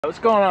What's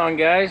going on,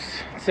 guys?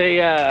 It's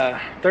a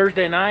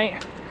Thursday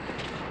night.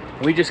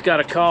 We just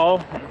got a call.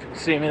 If you can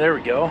see me, there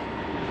we go.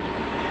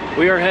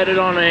 We are headed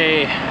on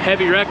a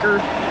heavy wrecker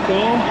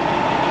call.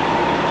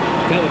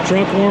 Got the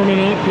truck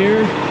warming up here.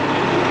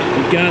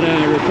 We've got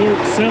a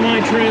report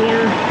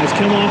semi-trailer has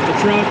come off the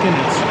truck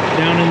and it's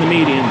down in the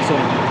median. So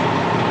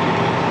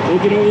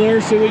we'll get over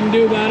there, see what we can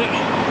do about it.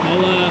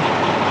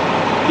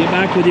 I'll get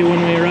back with you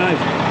when we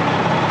arrive.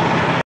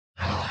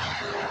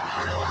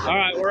 All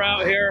right, we're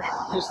out here.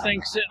 This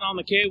thing's sitting on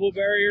the cable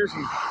barriers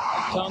and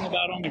tongue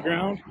about on the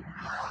ground.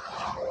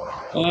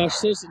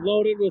 This is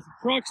loaded with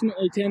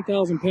approximately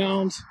 10,000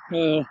 pounds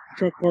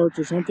truck parts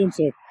or something,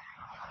 so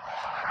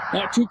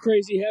not too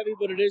crazy heavy,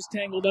 but it is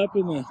tangled up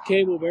in the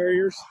cable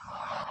barriers.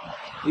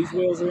 These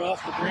wheels are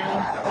off the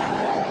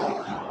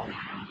ground.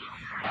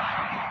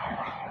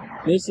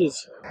 This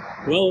is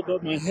well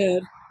above my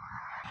head,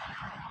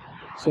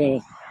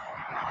 so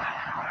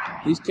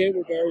these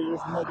cable barriers,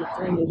 when they get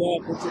tangled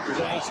up, it's a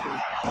disaster.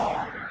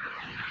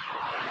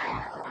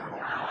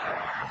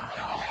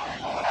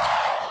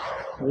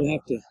 We'll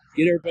have to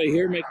get everybody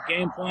here, make a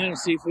game plan, and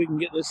see if we can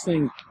get this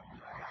thing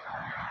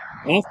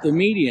off the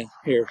median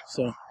here.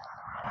 So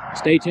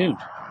stay tuned.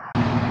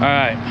 All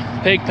right,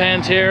 pig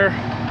pen's here.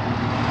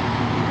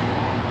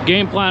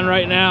 Game plan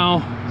right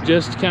now,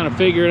 just to kind of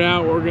figure it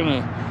out, we're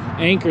gonna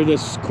anchor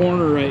this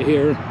corner right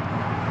here.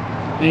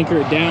 Anchor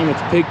it down with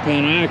the pig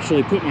pen. I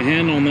actually put my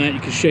hand on that. You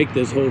can shake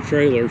this whole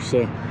trailer.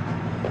 So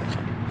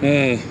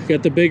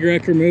got the big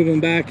wrecker moving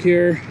back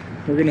here.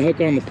 We're gonna hook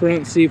on the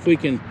front, see if we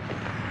can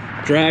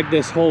drag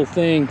this whole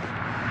thing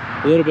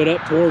a little bit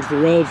up towards the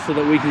road so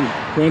that we can,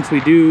 once we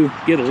do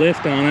get a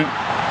lift on it,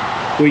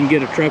 we can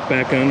get a truck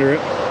back under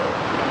it.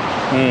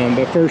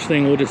 But first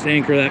thing, we'll just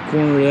anchor that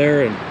corner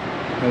there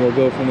and we'll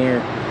go from there.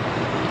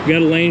 We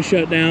got a lane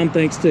shut down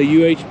thanks to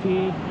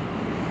UHP.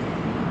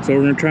 So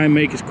we're gonna try and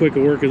make as quick a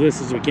work of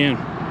this as we can.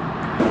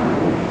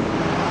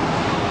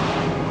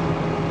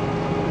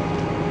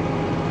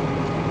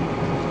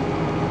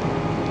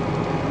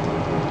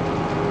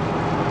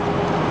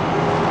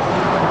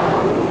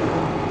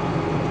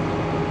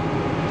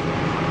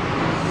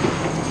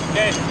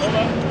 Okay, hold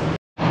up.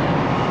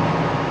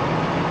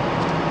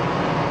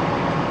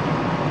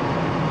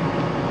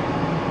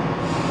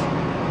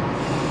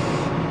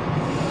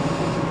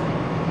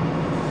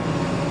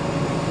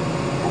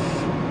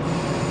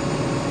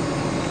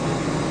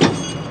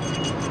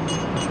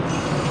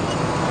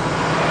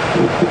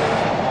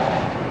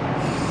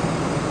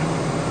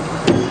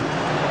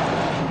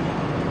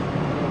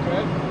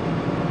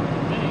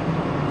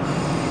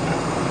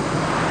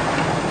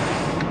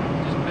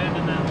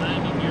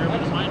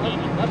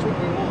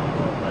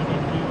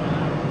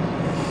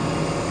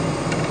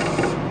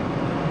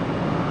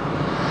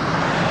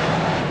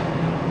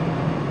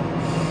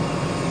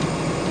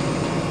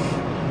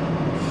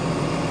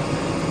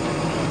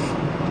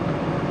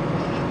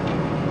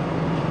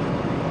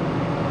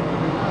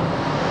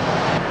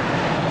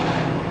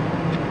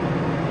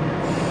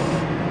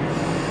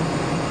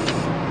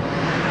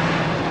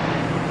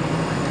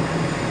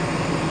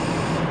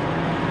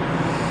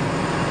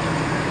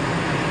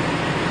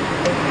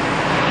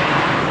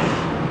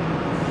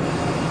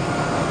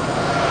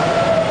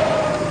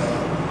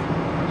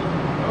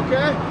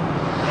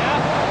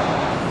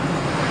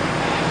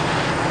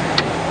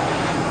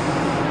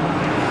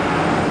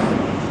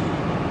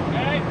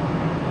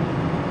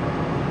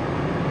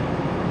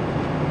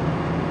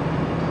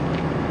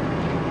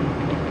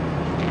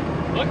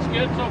 Looks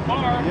good so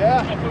far.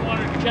 Yeah. If we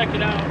wanted to check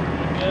it out,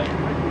 good.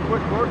 Make a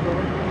quick work of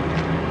it.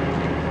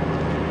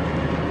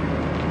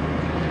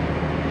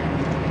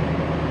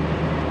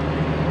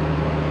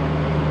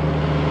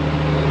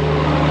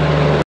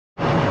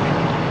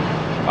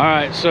 All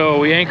right, so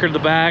we anchored the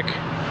back.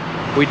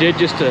 We did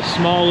just a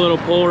small little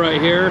pull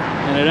right here,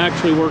 and it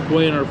actually worked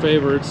way in our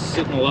favor. It's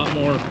sitting a lot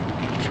more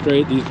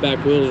straight. These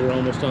back wheels are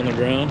almost on the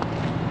ground.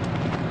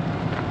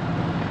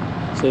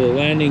 So the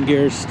landing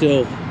gear's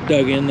still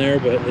dug in there,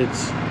 but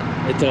it's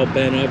all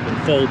bent up and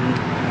folding,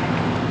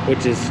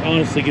 which is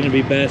honestly going to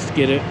be best to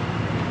get it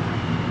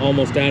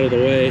almost out of the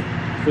way.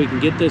 If we can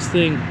get this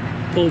thing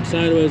pulled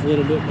sideways a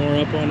little bit more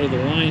up onto the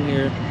line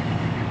here,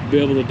 be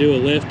able to do a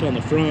lift on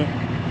the front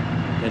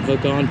and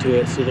hook onto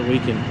it so that we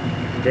can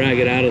drag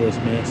it out of this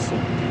mess.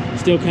 So,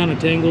 still kind of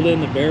tangled in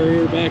the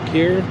barrier back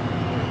here,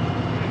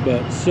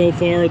 but so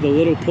far the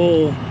little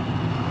pull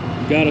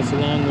got us a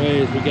long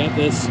ways. We got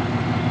this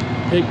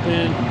pig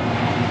pen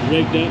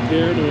rigged up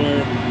here to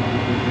where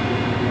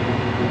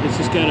it's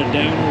just got a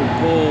downward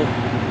pull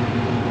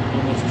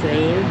on this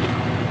trailer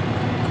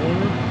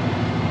corner.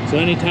 So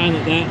anytime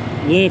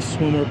that lifts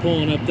when we're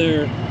pulling up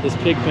there, this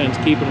pig pen's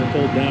keeping her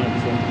pulled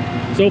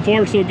down. So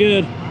far so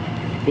good.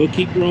 We'll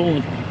keep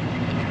rolling.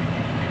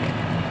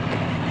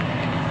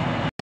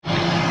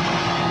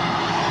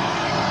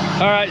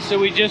 All right, so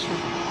we just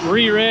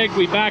re-rigged.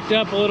 We backed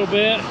up a little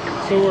bit.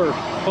 So we're,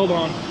 hold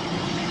on,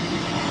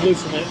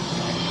 loosen it.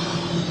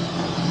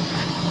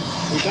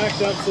 We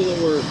backed up so that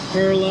we're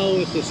parallel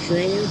with this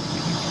trailer.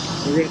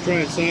 We're gonna try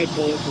and side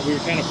pull it because we were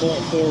kind of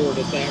pulling forward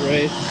at that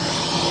rate.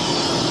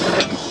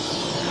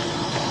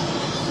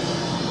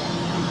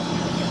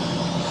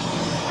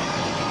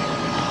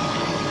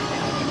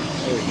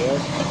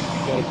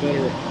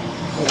 better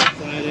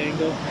side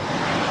angle.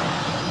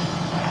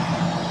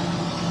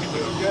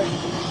 Okay.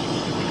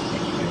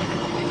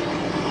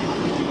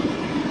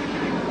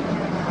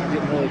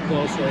 Getting really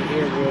close right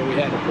here where we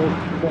had it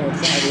pulling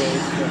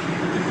sideways. So.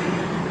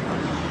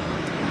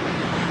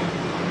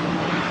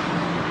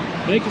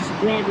 Making some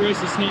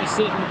progress. It's not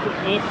sitting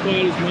up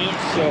quite as much.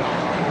 So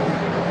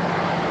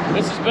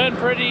this has been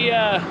pretty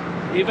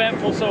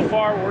eventful so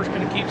far. We're just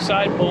going to keep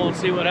side pull and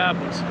see what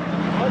happens.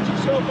 Watch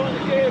yourself on the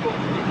cable.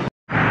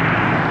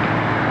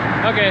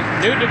 Okay,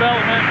 new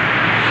development.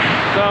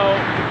 So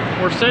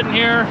we're sitting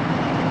here.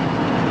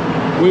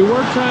 We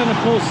were trying to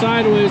pull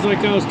sideways like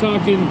I was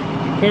talking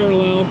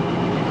parallel.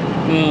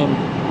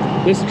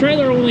 This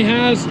trailer only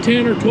has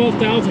 10 or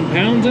 12,000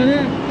 pounds in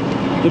it.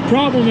 The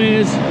problem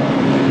is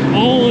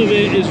all of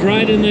it is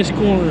right in this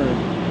corner.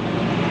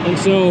 And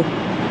so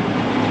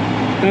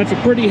that's a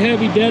pretty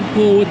heavy dead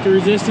pull with the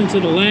resistance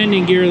of the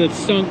landing gear that's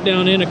sunk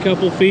down in a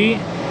couple feet.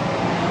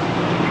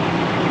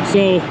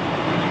 So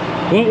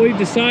what we've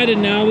decided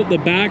now that the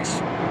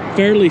back's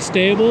fairly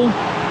stable,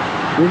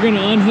 we're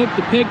gonna unhook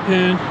the pig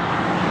pen.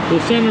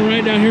 We'll send him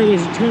right down here.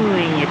 There's a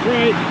turnaround like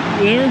right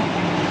there.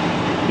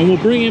 And we'll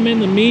bring him in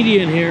the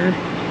median here.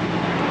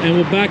 And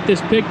we'll back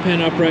this pig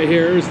pen up right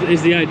here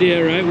is the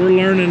idea, right? We're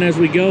learning as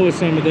we go with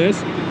some of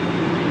this.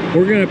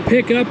 We're gonna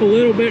pick up a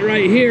little bit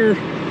right here,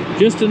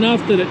 just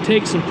enough that it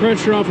takes some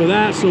pressure off of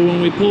that, so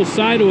when we pull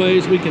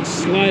sideways, we can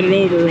slide it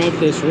over off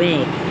this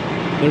rail.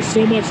 There's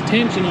so much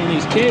tension on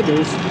these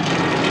cables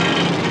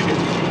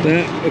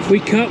that if we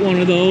cut one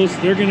of those,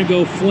 they're gonna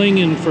go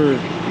flinging for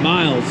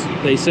miles,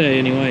 they say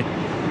anyway.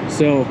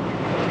 So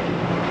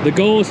the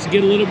goal is to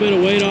get a little bit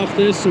of weight off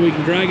this so we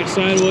can drag it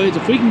sideways.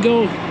 If we can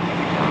go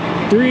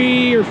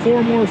 3 or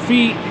 4 more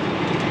feet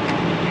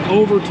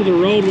over to the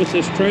road with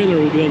this trailer,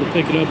 we'll be able to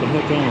pick it up and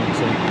hook on.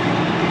 So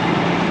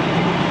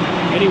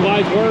any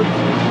wise words?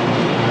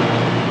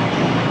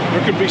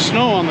 There could be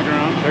snow on the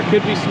ground. There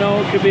could be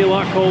snow, it could be a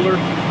lot colder.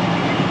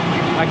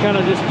 I kind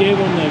of just gave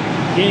them the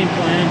game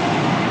plan.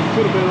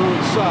 Could have been on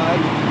the side.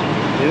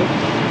 Yep.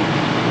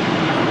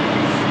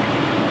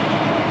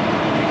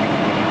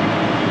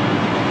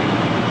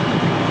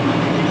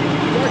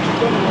 It's actually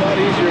coming a lot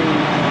easier than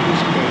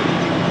this could.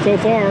 So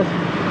far.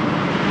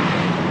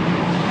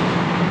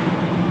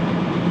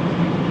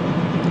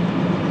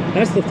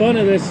 That's the fun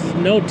of this.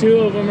 No two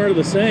of them are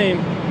the same.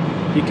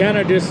 You kind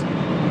of just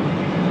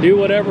do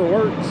whatever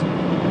works.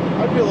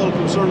 I'd be a little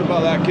concerned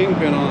about that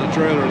kingpin on the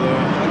trailer, though.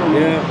 I don't know.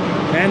 Yeah,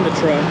 and the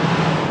truck.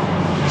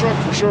 Truck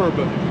for sure,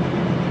 but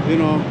you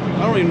know,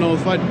 I don't even know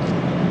if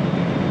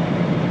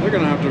They're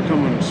gonna have to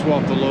come and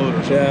swap the load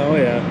or something. Yeah, oh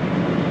yeah.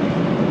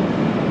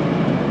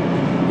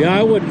 Yeah,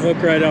 I wouldn't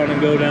hook right on and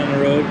go down the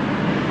road.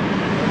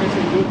 That's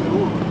a good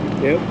one.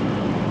 Yep.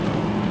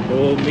 So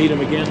we'll meet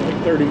them again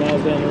like 30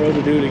 miles down the road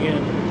to do it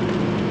again.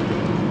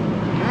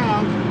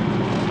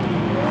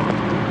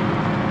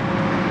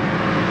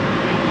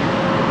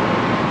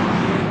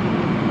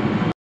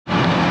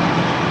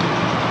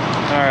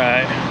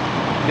 Alright,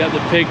 got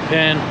the pig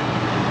pen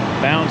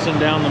bouncing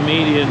down the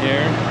median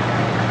here.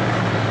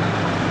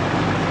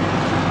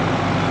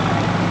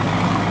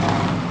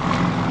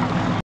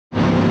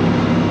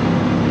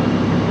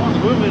 Well,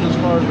 move in as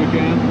far as we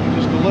can,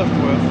 just to lift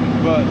with.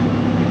 But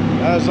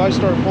as I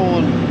start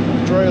pulling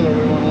the trailer,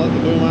 we want to let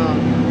the boom out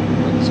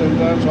at the same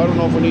time. So I don't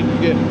know if we need to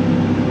get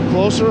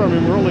closer. I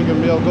mean, we're only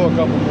going to be able to go a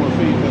couple more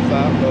feet with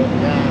that, but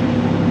yeah,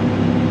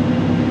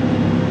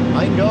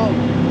 I can go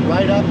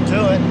right up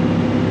to it.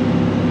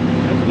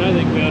 That's what I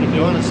think we ought to do.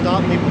 You want to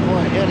stop me before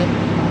I hit it?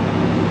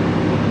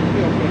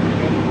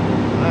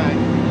 Alright.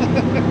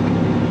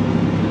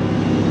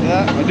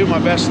 Yeah, I do my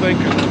best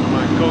thinking with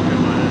my Coke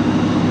in my hand.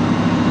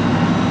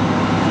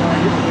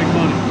 Here's the big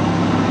money.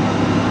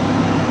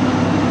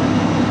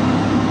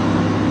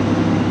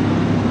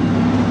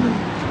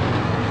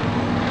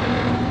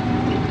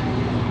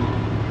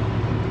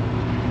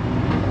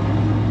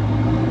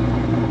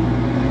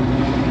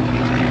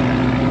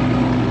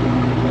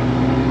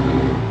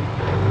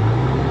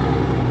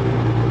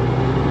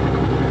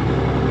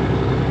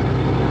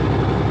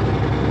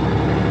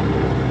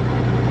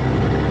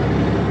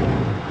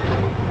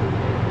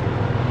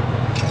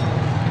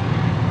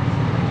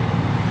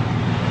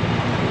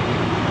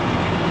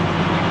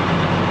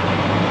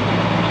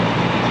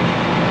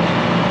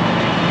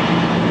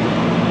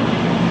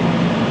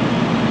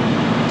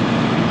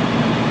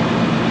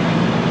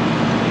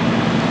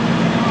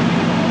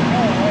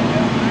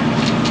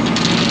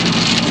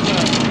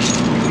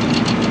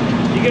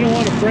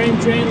 Frame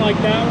chain like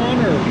that one,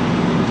 or?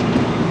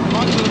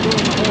 Not gonna go in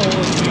the hole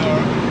as we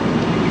are.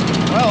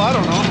 Well, I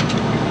don't know.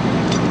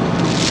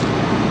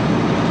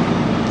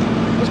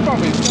 That's a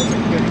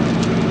good.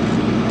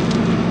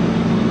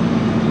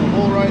 The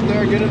hole right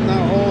there, get it in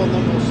that hole, and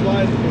then we'll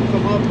slide it, we'll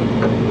come up and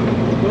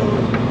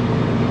boom.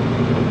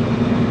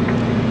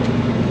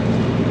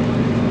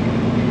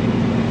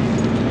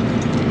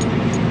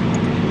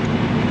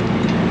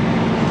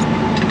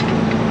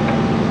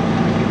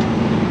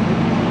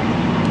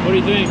 What do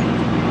you think?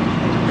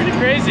 Pretty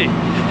crazy.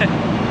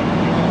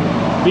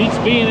 Beats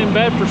being in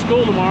bed for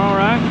school tomorrow,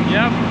 right?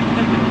 Yep.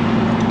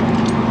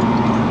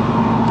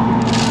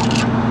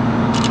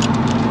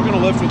 We're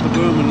gonna lift with the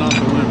boom and not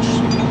the winch.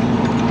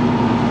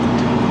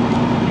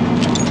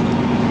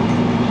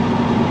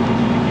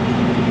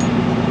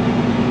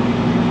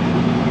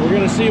 We're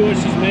gonna see what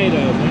she's made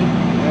of, huh?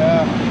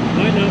 Yeah.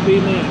 Might not be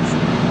much.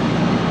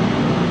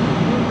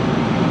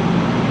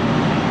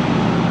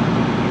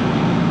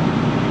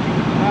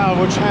 Now,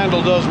 which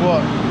handle does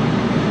what?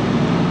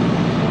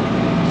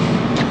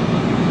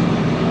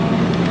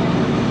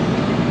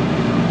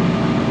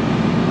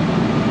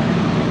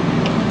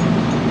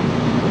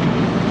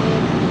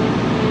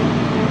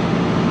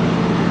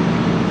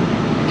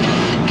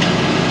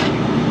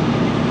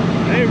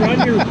 Hey,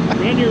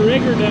 run your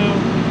rigger down.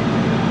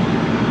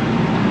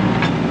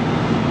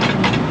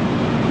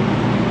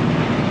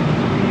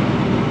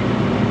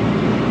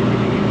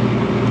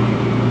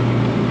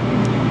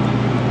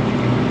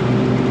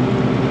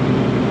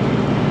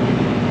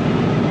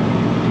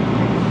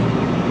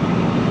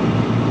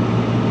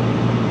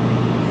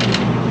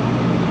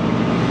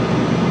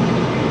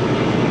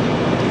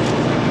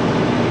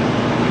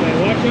 Okay,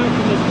 watch out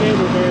for this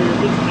cable barrier.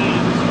 This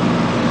snaps.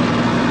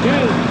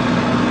 Okay,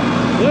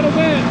 little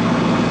bit.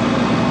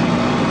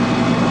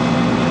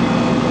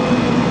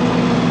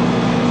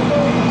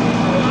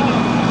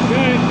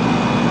 Okay.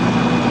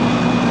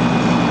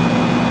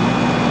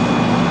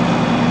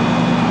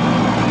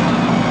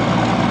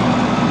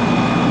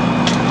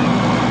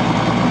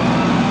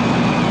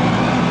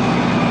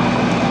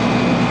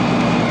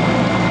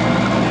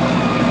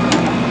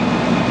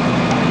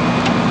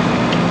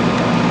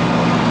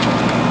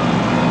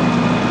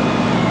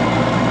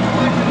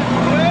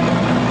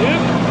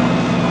 Yep.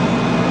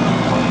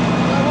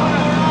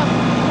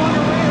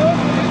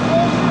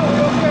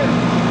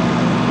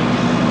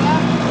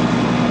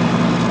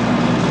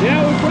 Yeah,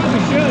 we probably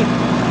should.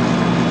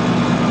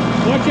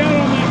 Watch out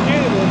on that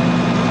cable.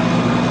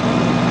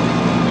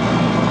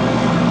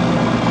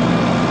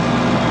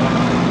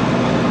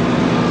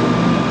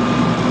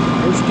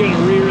 We're just gonna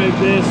re-rig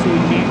this so we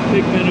can back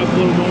Big Ben up a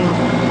little more.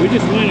 We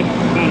just went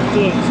about a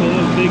foot, so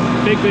that was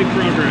big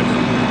progress.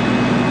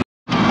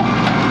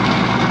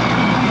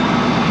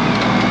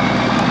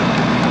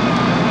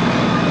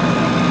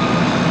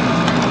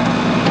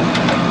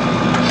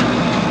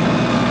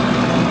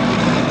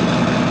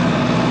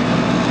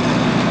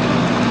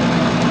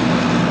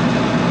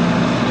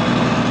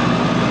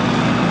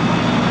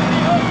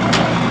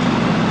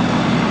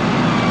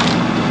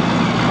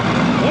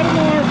 Little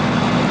more.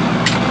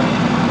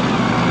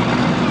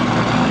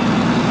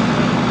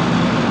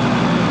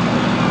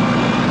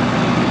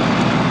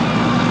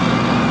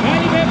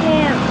 Tiny bit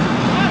more.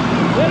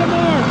 Little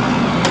more.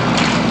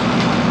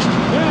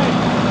 Okay.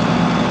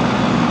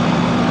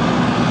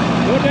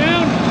 Go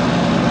down.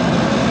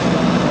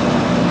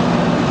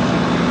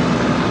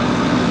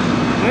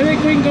 I think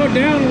we can go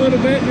down a little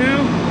bit now.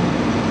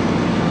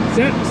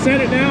 Set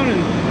it down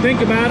and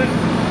think about it.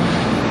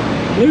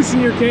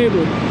 Loosen your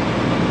cable.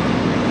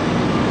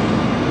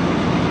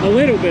 A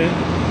little bit.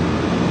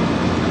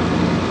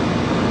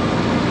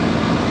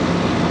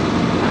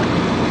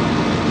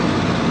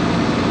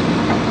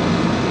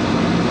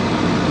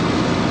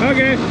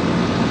 Okay.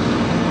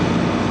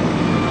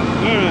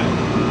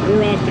 Alright.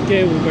 We're off the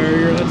cable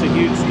barrier. That's a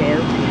huge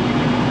start.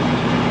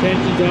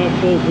 Tension's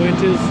off both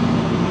winches.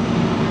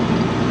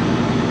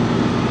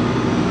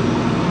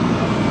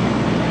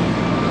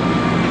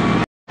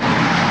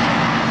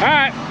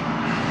 Alright.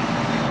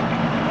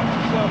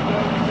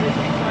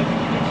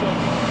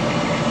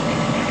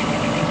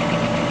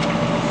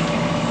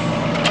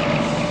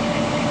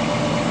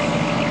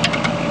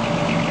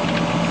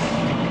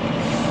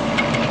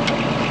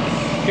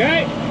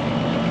 Okay.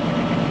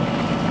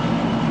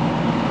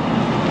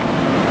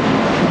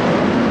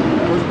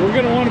 We're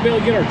going to want to be able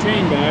to get our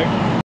chain back.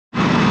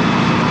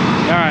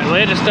 Alright,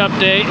 latest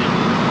update.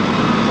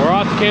 We're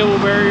off the cable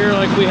barrier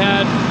like we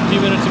had a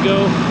few minutes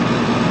ago.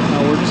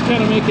 We're just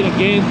kind of making a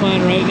game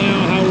plan right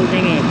now how we're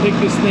going to pick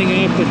this thing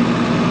up and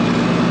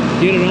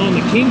get it on.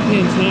 The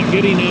kingpin's not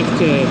good enough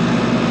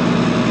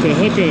to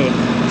hook a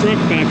truck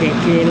back up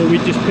to it, or we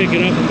just pick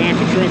it up and back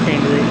a truck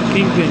under it. The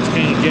kingpin's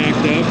kind of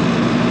jacked up.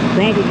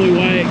 Probably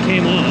why it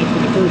came off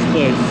in the first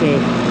place. So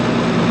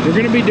we're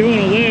going to be doing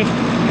a lift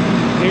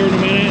here in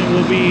a minute, and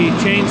we'll be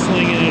chain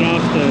slinging it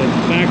off the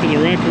back of the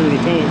wrecker to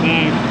tow it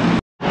back.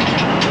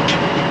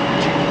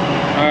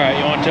 All right,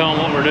 you want to tell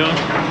them what we're doing?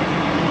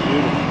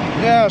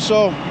 Yeah,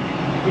 so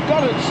we've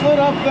got it slid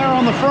up there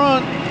on the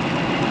front,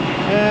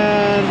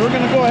 and we're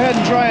going to go ahead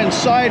and try and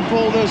side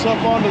pull this up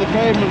onto the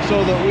pavement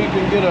so that we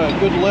can get a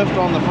good lift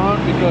on the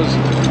front, because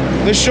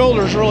this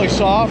shoulder is really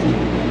soft.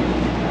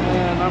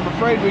 And I'm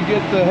afraid we get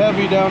the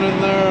heavy down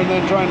in there and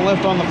then try and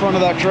lift on the front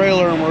of that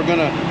trailer, and we're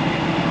gonna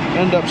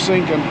end up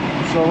sinking.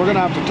 So we're gonna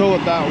have to tow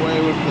it that way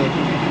with the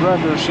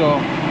wrecker. So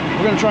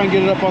we're gonna try and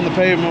get it up on the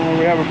pavement where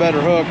we have a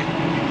better hook.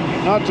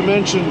 Not to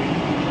mention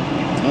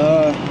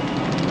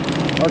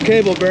our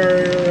cable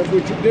barrier, if we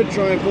did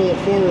try and pull it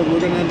forward,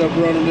 we're gonna end up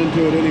running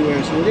into it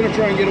anyway. So we're gonna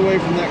try and get away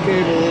from that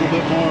cable a little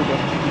bit more,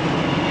 but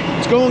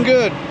it's going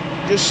good,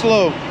 just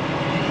slow.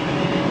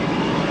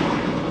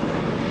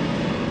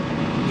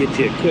 Get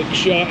you a quick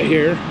shot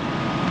here.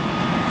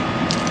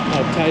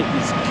 How tight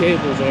these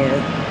cables are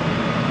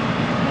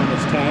on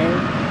this tire.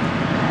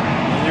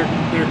 And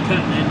they're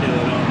cutting into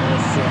it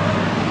almost. So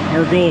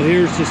our goal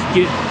here is just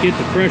get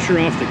the pressure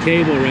off the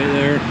cable right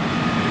there.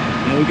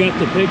 And we got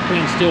the pig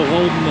pen still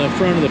holding the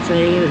front of the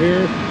trailer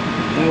here.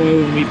 That way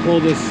when we pull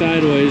this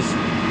sideways,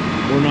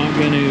 we're not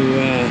going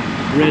to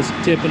risk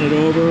tipping it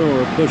over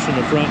or pushing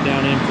the front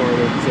down in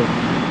farther. So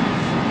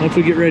once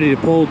we get ready to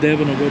pull,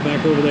 Devin will go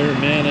back over there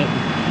and man it.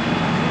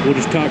 We'll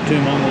just talk to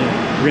him on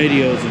the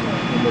radios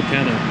and we're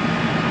kind of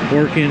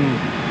working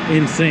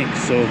in sync,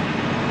 so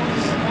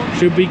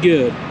should be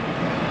good.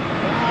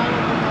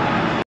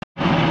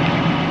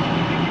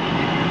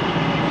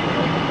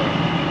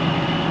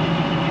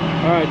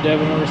 All right,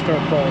 Devin, we're gonna start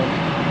pulling.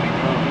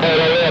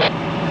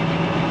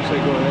 Say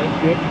go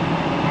ahead. Yep.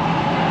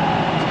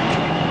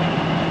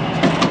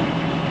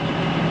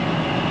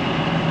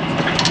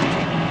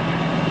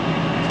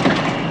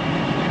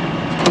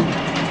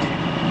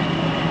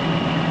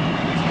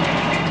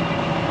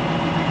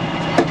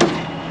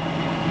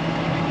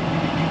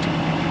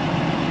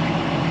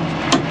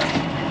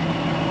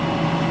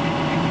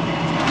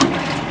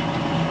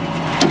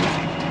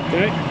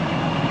 Okay.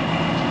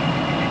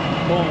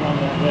 Pulling on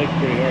that leg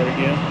pretty hard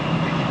again.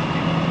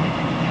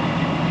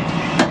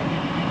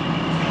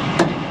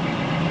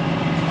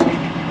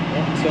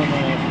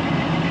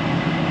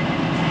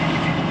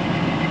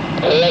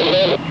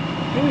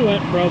 We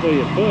went probably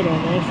a foot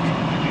almost.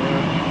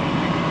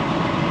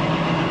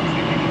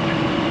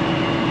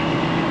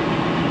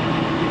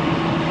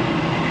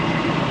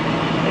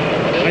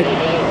 I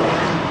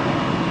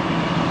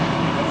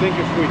think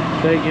if we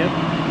Say again.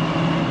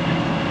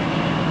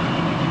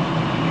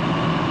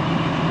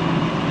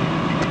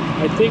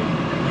 I think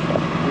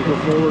we go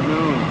forward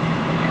now.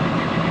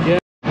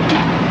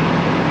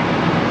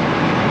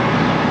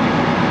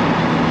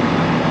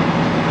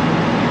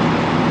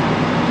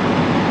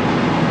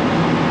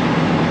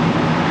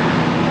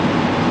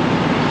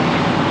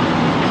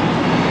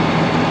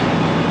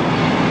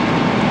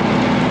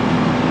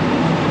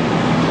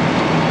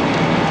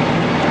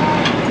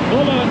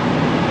 Hold on.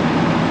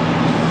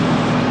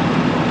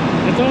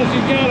 That's all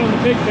she's got on the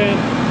pig pen.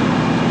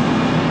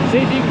 See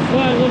if you can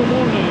slide a little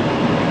more now.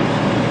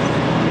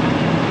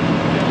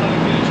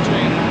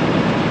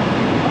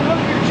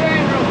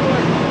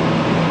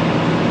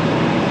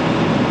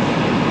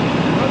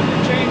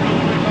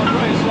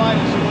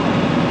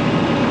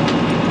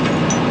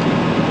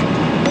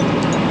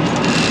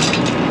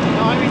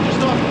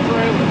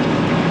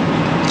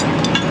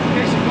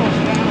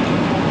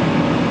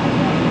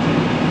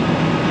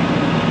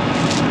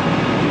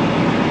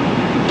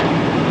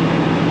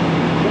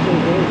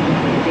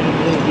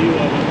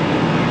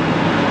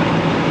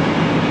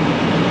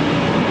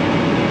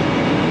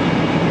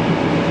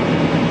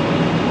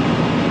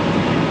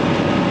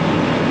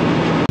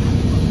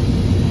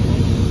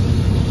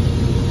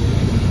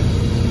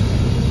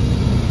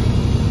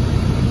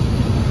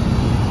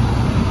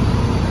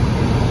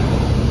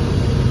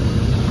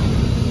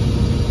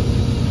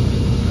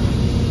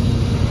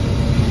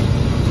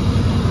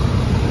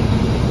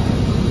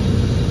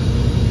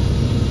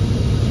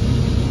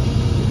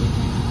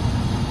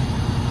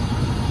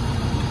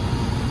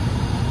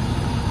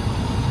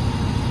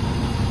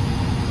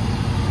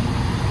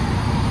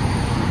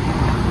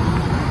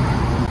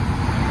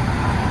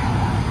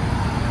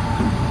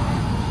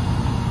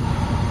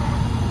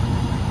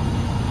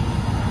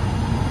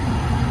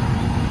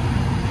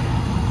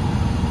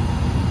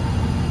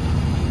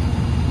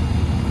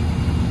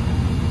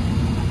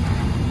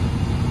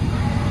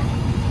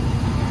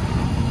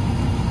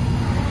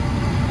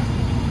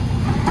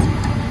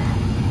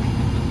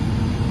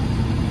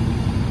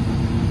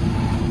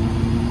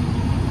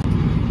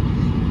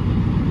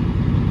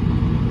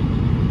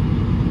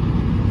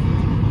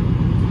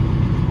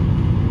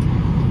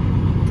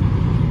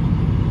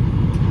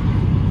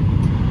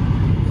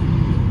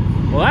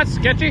 Well, that's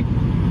sketchy. I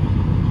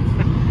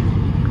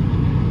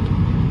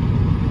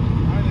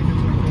think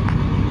it's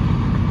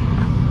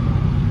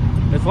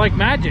okay. It's like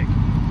magic.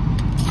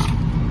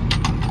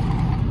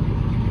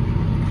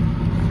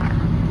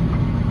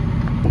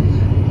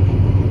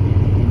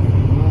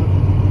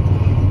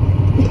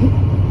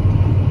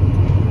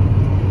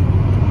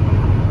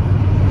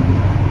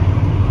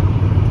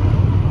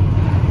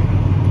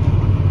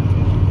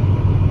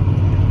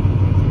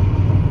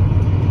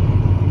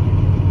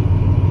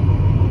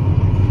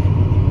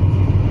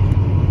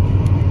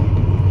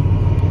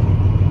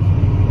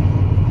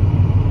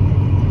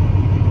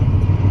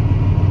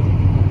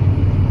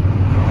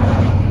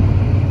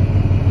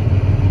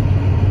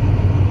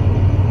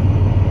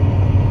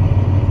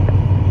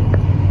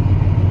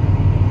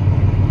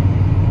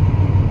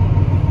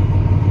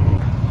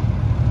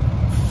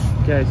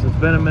 Okay, so it's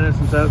been a minute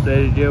since I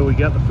updated you. We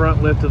got the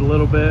front lifted a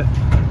little bit.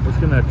 We're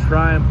just gonna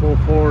try and pull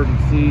forward and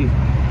see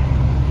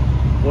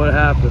what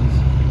happens.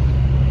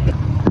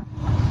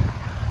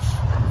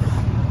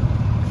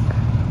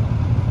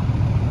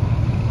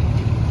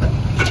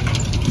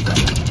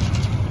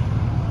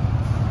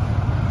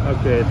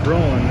 Okay, it's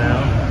rolling now.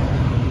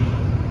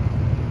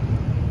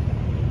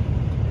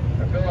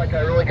 I feel like I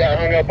really got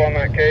hung up on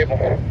that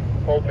cable.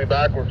 Pulled me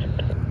backwards.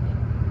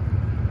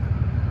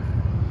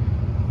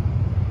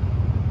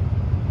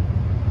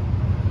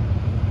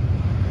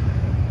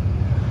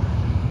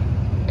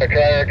 I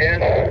try her again?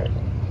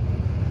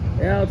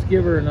 Yeah, let's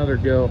give her another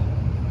go.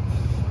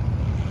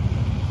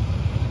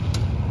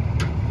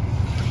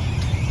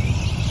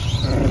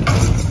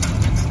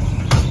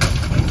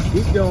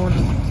 Keep going.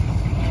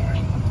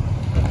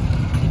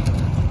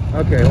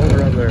 Okay, hold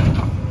her up there.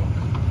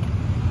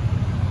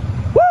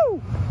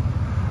 Woo!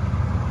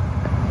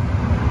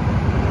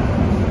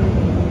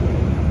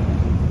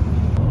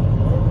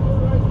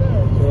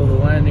 So the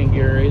landing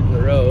gear is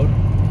the road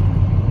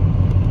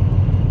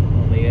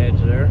on the edge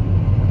there.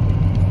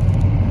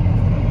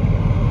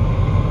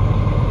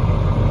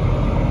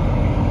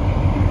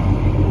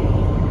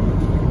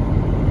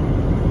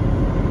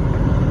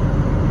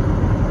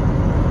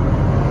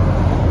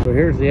 So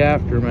here's the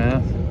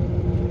aftermath,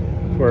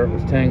 where it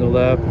was tangled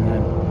up and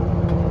then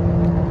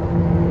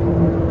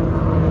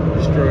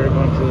destroyed a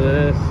bunch of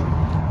this.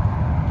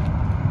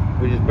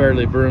 We just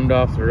barely broomed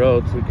off the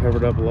road, so we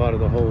covered up a lot of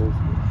the holes.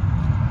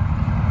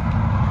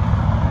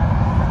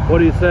 What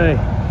do you say?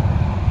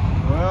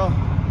 Well,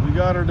 we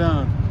got her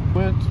done.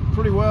 Went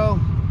pretty well.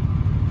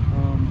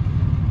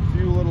 A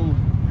few little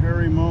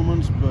hairy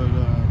moments, but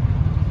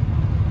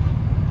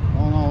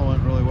all in all, it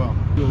went really well.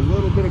 Do a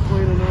little bit of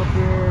cleaning up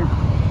here,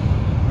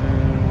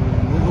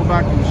 and we'll go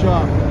back to the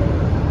shop,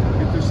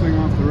 get this thing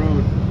off the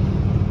road.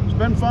 It's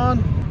been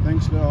fun,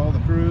 thanks to all the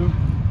crew.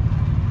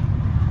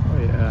 Oh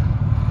yeah.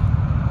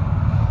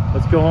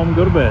 Let's go home and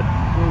go to bed.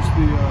 Of course,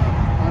 the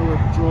highway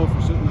patrol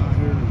for sitting out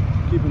here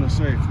and keeping us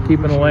safe.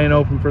 Keeping a lane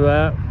open for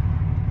that.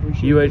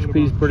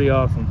 UHP is pretty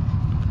awesome.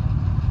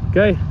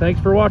 Okay, thanks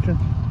for watching.